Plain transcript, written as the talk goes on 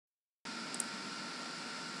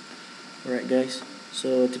Alright guys,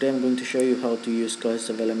 so today I'm going to show you how to use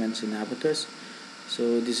cohesive elements in Abaqus.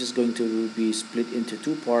 So this is going to be split into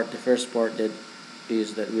two parts. The first part that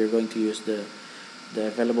is that we are going to use the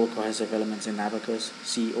available cohesive elements in Abaqus,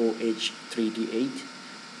 COH3D8,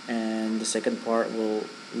 and the second part we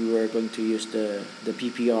were going to use the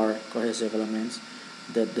PPR cohesive elements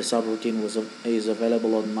that the subroutine is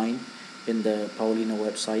available online in the Paulino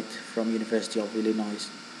website from University of Illinois.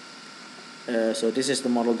 So this is the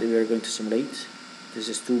model that we are going to simulate. This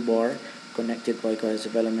is two bar connected by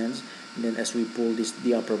cohesive elements, and then as we pull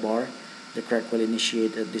the upper bar, the crack will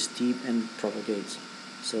initiate at this tip and propagates.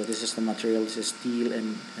 So this is the material. This is steel,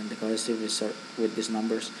 and the cohesive is with these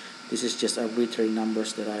numbers. This is just arbitrary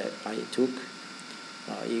numbers that I took.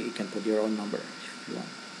 You can put your own number if you want.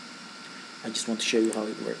 I just want to show you how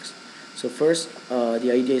it works. So first,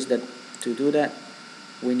 the idea is that to do that,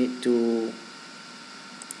 we need to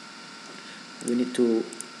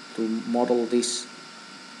model these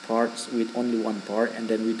parts with only one part, and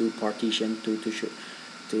then we do partition to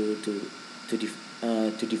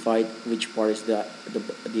divide which part is the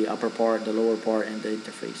upper part, the lower part, and the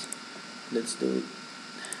interface. Let's do it.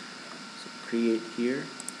 So create here,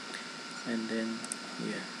 and then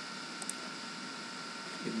you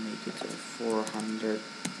make it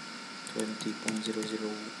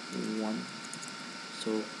 420.001.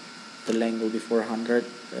 So the length will be 400,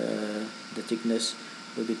 the thickness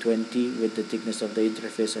will be 20, with the thickness of the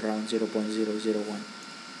interface around 0.001.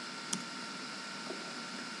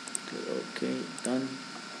 Okay, done.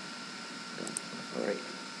 Alright,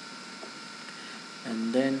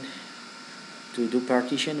 and then to do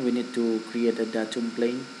partition, we need to create a datum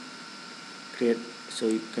plane. So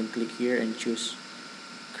you can click here and choose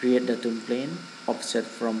create datum plane, offset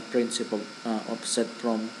from offset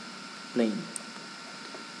from plane.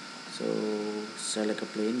 So select a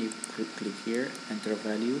plane, you click here, enter a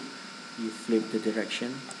value, you flip the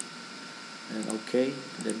direction, and OK,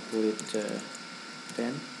 then put it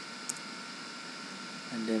 10,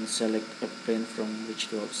 and then select a plane from which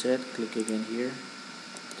to offset, click again here,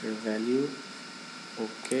 enter a value,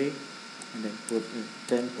 OK, and then put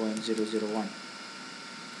 10.001.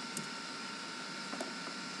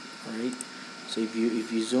 Alright, so if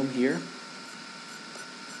you zoom here,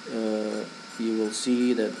 you will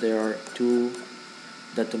see that there are two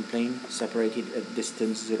datum plane separated at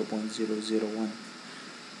distance 0.001,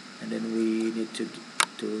 and then we need to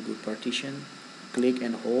do partition. Click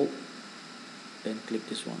and hold, then click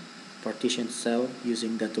this one, partition cell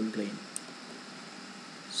using datum plane.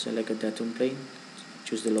 Select a datum plane,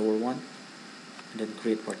 choose the lower one, and then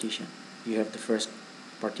create partition. You have the first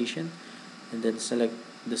partition, and then select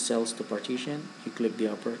the cells to partition. You click the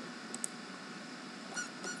upper,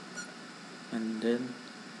 and then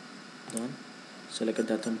done. Select a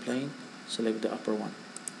datum plane, select the upper one,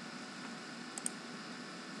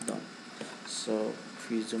 done. So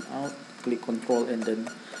if you zoom out, click control and then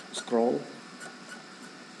scroll,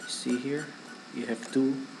 see here you have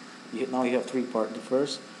now you have three parts. The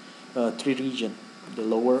first three region: the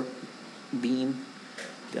lower beam,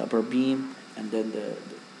 the upper beam, and then the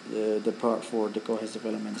part for the cohesive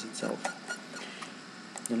elements itself.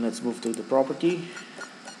 Then let's move to the property.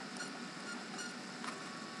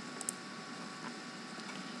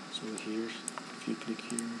 So here, if you click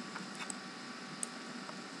here,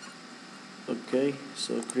 okay,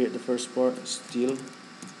 so create the first part, steel,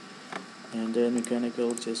 and then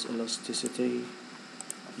mechanical, just elasticity,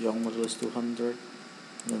 Young modulus 200, and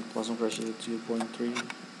then plasma pressure 2.3. I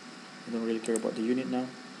don't really care about the unit now.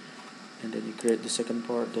 And then you create the second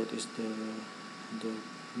part, that is the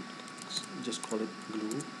just call it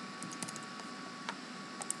glue,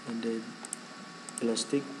 and then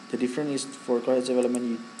elastic. The difference is for cohesive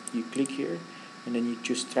element, you click here and then you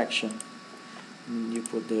choose traction, and you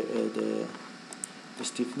put the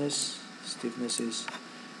stiffness is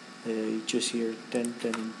you choose here 10,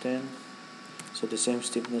 10, and 10. So the same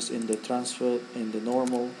stiffness in the transfer, in the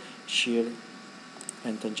normal, shear,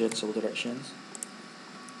 and tangential directions.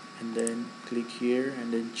 And then click here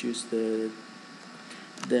and then choose the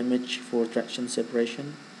damage for traction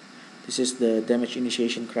separation. This is the damage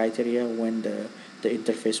initiation criteria when the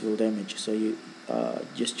interface will damage. So you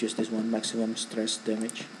just choose this one, maximum stress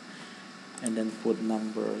damage, and then put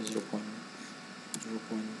number 0.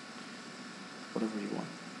 Whatever you want,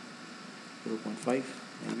 0.5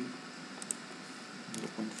 maybe,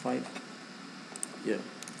 0.5. Yeah,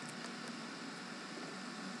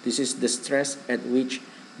 this is the stress at which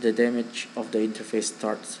the damage of the interface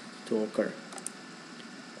starts to occur.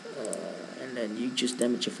 And then you choose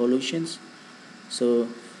damage evolutions. So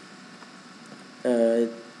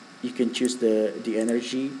you can choose the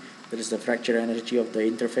energy that is the fracture energy of the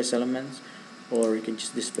interface elements, or you can choose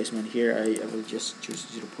displacement here. I will just choose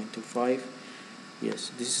 0.25.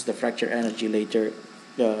 Yes, this is the fracture energy. Later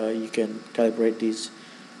you can calibrate this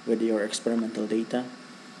with your experimental data,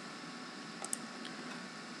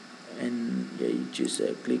 and yeah, you choose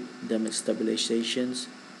click damage stabilizations.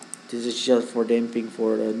 This is just for damping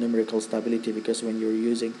for numerical stability, because when you're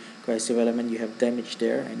using cohesive element you have damage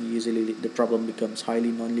there, and usually the problem becomes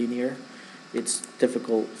highly nonlinear. It's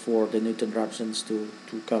difficult for the Newton Raphsons to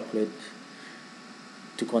calculate,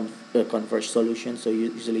 to converge solutions. So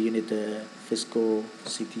usually you need the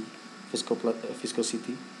viscosity.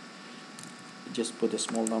 Just put a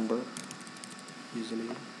small number usually.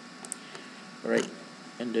 Alright,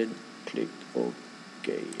 and then click OK.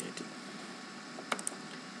 I think.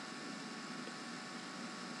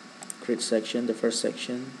 Create section. The first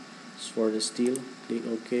section is for the steel. Click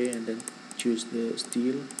OK and then choose the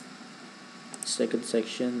steel. Second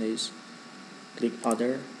section is click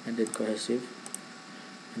other and then cohesive,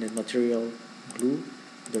 and then material glue.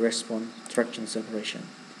 The rest one traction separation.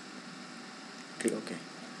 Click OK,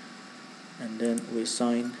 and then we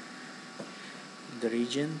assign the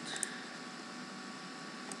region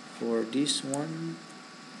for this one.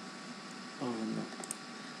 Oh no,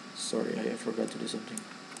 sorry, I forgot to do something.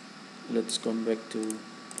 Let's come back to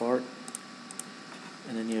part,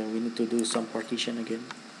 and then yeah, we need to do some partition again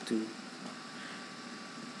to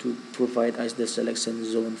provide us the selection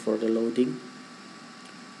zone for the loading.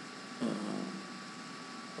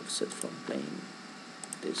 Offset from plane,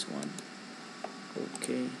 this one.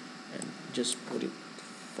 Okay, and just put it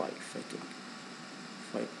 5, I think.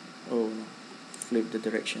 5. Oh no, flip the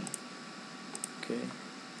direction. Okay,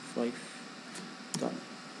 5, done.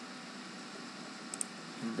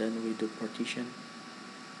 And then we do partition.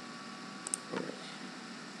 Alright,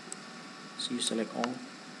 so you select all,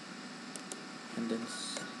 and then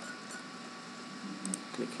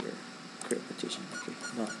click here, create partition. Okay,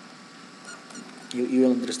 done. You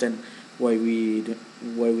will understand why we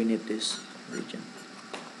need this region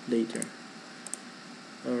later.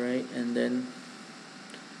 Alright, and then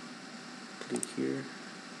click here.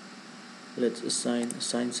 Let's assign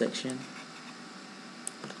section.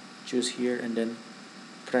 Choose here and then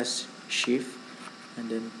press shift and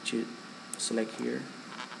then select here.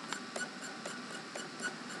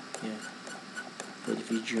 Yeah, but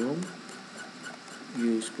if you zoom,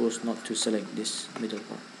 you're supposed not to select this middle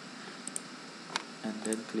part, and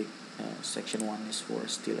then click section 1 is for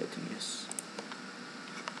steel, I think. Yes,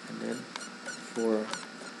 and then for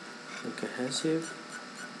the cohesive,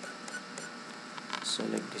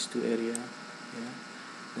 select these two area, yeah,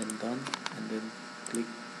 then done, and then click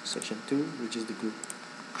section 2, which is the glue.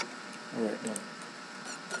 Alright, done.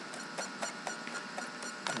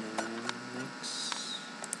 And next,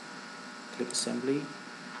 click assembly,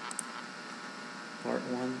 part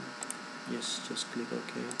 1. Yes, just click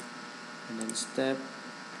OK, and then step.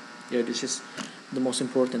 Yeah, this is the most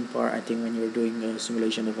important part, I think, when you're doing a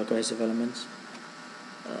simulation of a cohesive elements.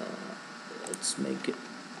 Let's make it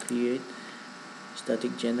create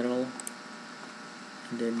static general,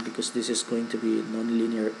 and then because this is going to be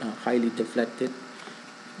nonlinear, highly deflected,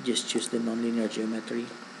 just choose the nonlinear geometry,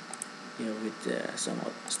 with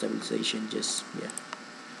somewhat stabilization. Just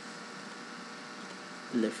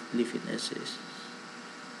leave it as is,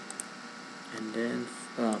 and then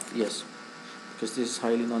yes, because this is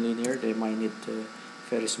highly nonlinear, they might need a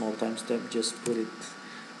very small time step. Just put it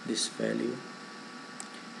this value.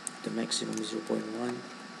 The maximum is 0.1,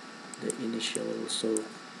 the initial also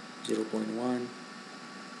 0.1.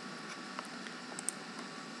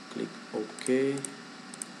 Click OK.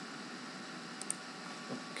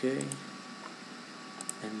 Okay,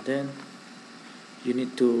 and then you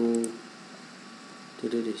need to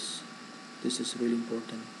do this. This is really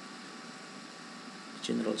important.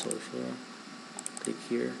 General software. Click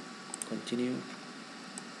here, continue.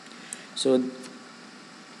 So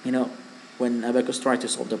when Abaqus try to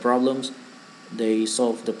solve the problems, they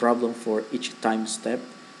solve the problem for each time step.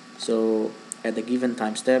 So at the given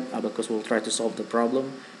time step, Abaqus will try to solve the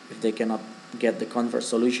problem. If they cannot get the converse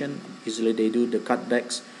solution, usually they do the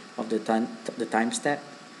cutbacks of the time step,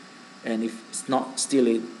 and if it's not still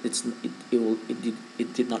it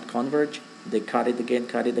did not converge, they cut it again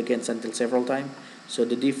until several times. So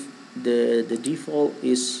the default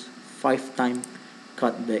is 5 time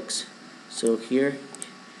cutbacks. So here,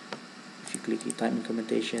 if you click time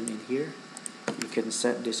incrementation in here, you can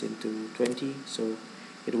set this into 20, so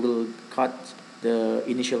it will cut the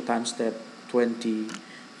initial time step 20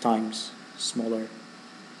 times smaller,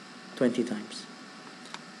 20 times,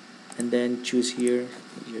 and then choose here,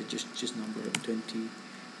 just number 20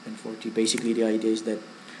 and 40. Basically the idea is that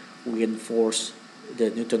we can force the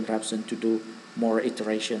Newton-Raphson to do more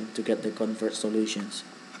iteration to get the converged solutions.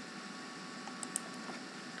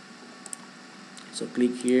 So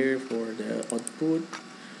click here for the output.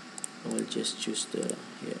 I will just choose the,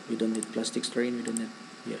 we don't need plastic strain, we don't need,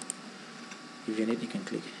 if you need, you can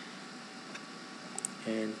click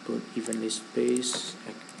and put evenly spaced.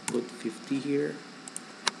 I put 50 here.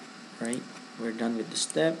 Right, we're done with the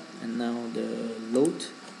step, and now the load.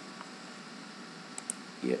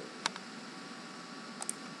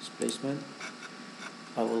 Displacement.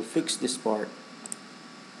 I will fix this part.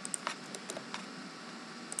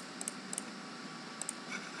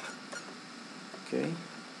 Okay,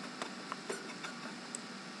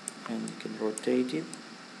 and you can rotate it,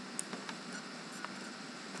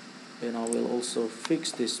 and I will also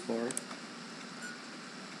fix this part.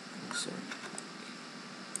 Sorry.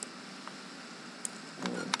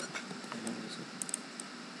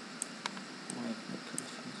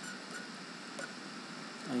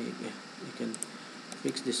 You can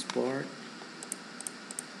fix this part,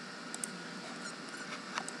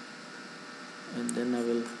 and then I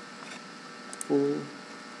will pull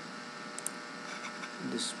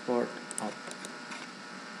this part up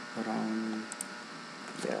around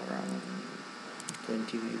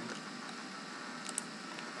 20 maybe.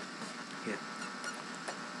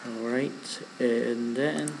 Alright, and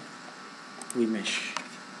then we mesh.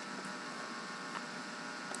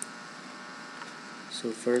 So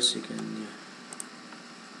first you can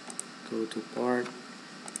go to part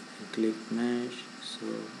and click mesh, so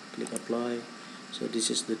click apply. So this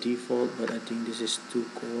is the default, but I think this is too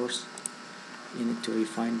coarse. You need to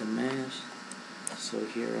refine the mesh. So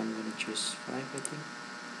here I'm going to choose 5, I think,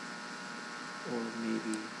 or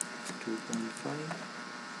maybe 2.5.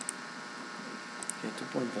 Yeah,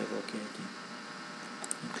 2.5, okay, I think.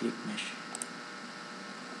 And click mesh.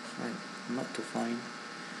 Right, not too fine.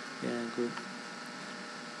 Yeah, good.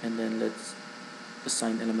 And then let's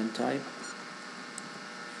assign element type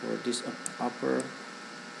for this upper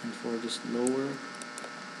and for this lower.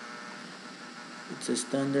 It's a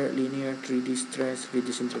standard linear 3D stress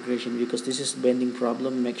reduce integration. Because this is bending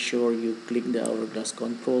problem, make sure you click the hourglass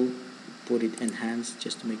control, put it enhanced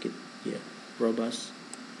just to make it robust,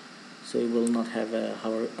 so it will not have a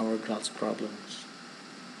hourglass problems.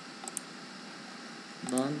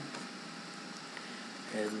 Done.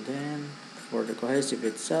 And then for the cohesive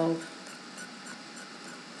itself,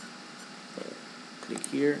 click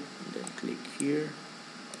here, and then click here.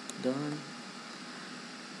 Done.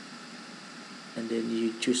 And then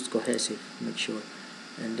you choose cohesive, make sure,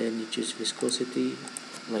 and then you choose viscosity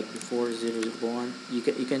like before, 0.01. You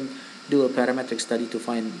can do a parametric study to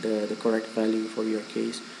find the correct value for your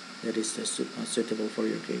case that is suitable for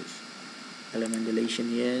your case. Element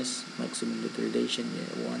dilation, yes. Maximum retardation,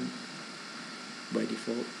 1 by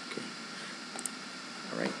default. Okay.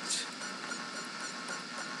 Alright.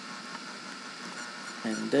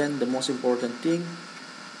 And then the most important thing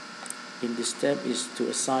in this step is to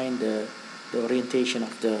assign the orientation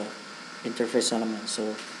of the interface element.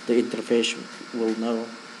 So the interface will know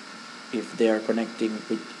if they are connecting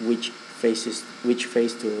with which face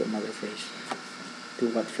to another face, to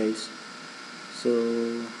what face. So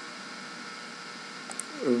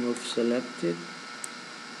remove selected.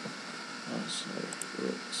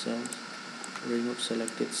 Cells. Remove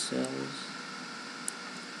selected cells.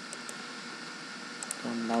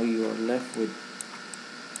 And now you are left with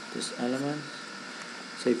this element.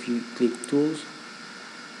 So if you click tools,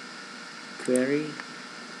 query,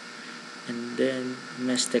 and then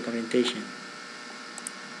mesh tech orientation,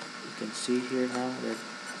 you can see here now that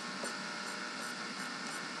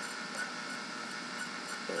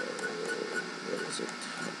what is it?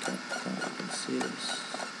 I can see this.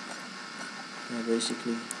 Yeah,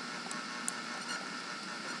 basically.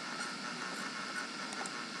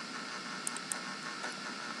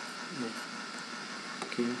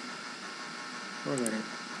 Okay. Alright.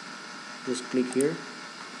 Just click here.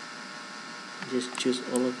 Just choose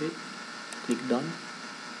all of it. Click done.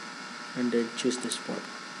 And then choose this part.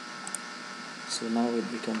 So now it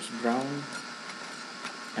becomes brown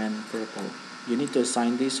and purple. You need to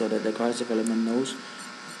assign this so that the cohesive element knows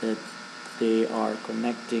that they are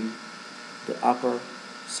connecting the upper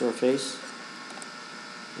surface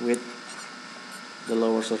with the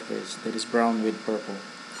lower surface, that is brown with purple.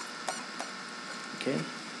 Okay,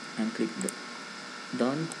 and click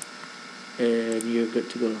done, and you're good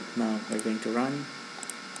to go. Now we're going to run.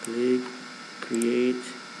 Click create.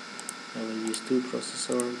 I will use 2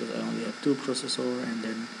 processor because I only have 2 processor, and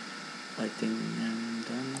then I think I'm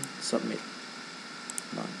done. Submit.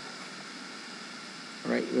 Done.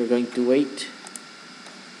 Alright, we're going to wait.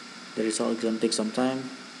 The result is going to take some time.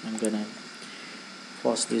 I'm gonna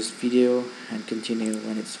pause this video and continue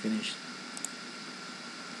when it's finished.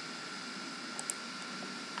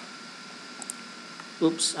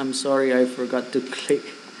 Oops, I'm sorry, I forgot to click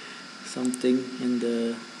something in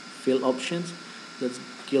the field options. Let's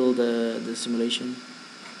kill the simulation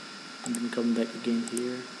and then come back again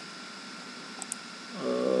here.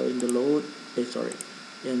 In the load, sorry,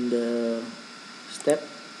 in the step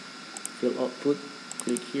field output,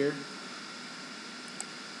 click here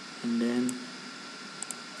and then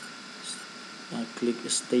click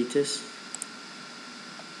status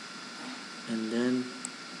and then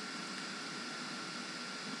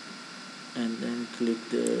click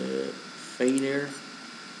the failure,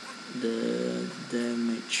 the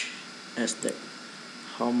damage as that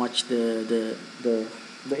how much the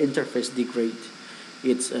interface degrade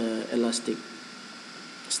its elastic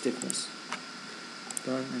stiffness.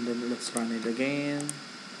 Done, and then let's run it again.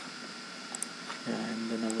 Yeah, and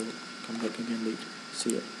then I will come back again later.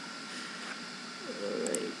 See ya.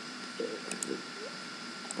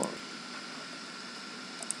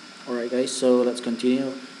 Alright guys, so let's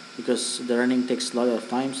continue because the running takes a lot of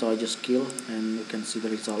time, so I just kill and you can see the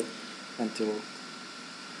result until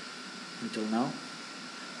now.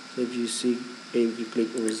 So if you click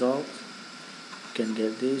result, you can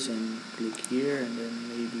get this and click here and then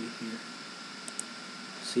maybe here.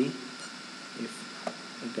 See, if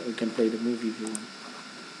we can play the movie if you want.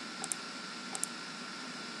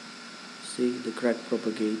 See, the crack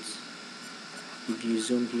propagates. If you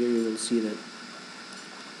zoom here, you will see that.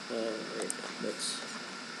 Alright, let's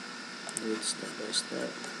do it step by step.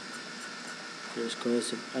 There's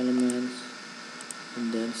cohesive elements,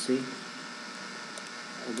 and then see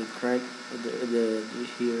the crack.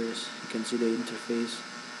 Here is, you can see the interface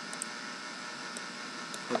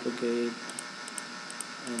propagate,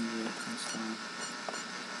 and yeah, and so on.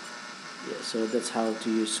 Yeah, so that's how to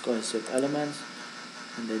use cohesive elements,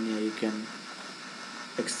 and then yeah, you can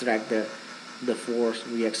extract the force,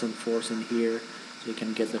 reaction force in here, so you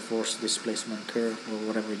can get the force displacement curve or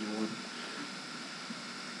whatever you want.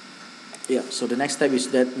 Yeah, so the next step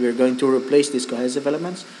is that we're going to replace these cohesive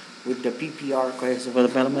elements with the PPR cohesive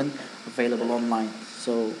element available online.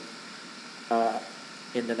 So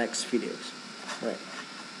in the next videos. Right.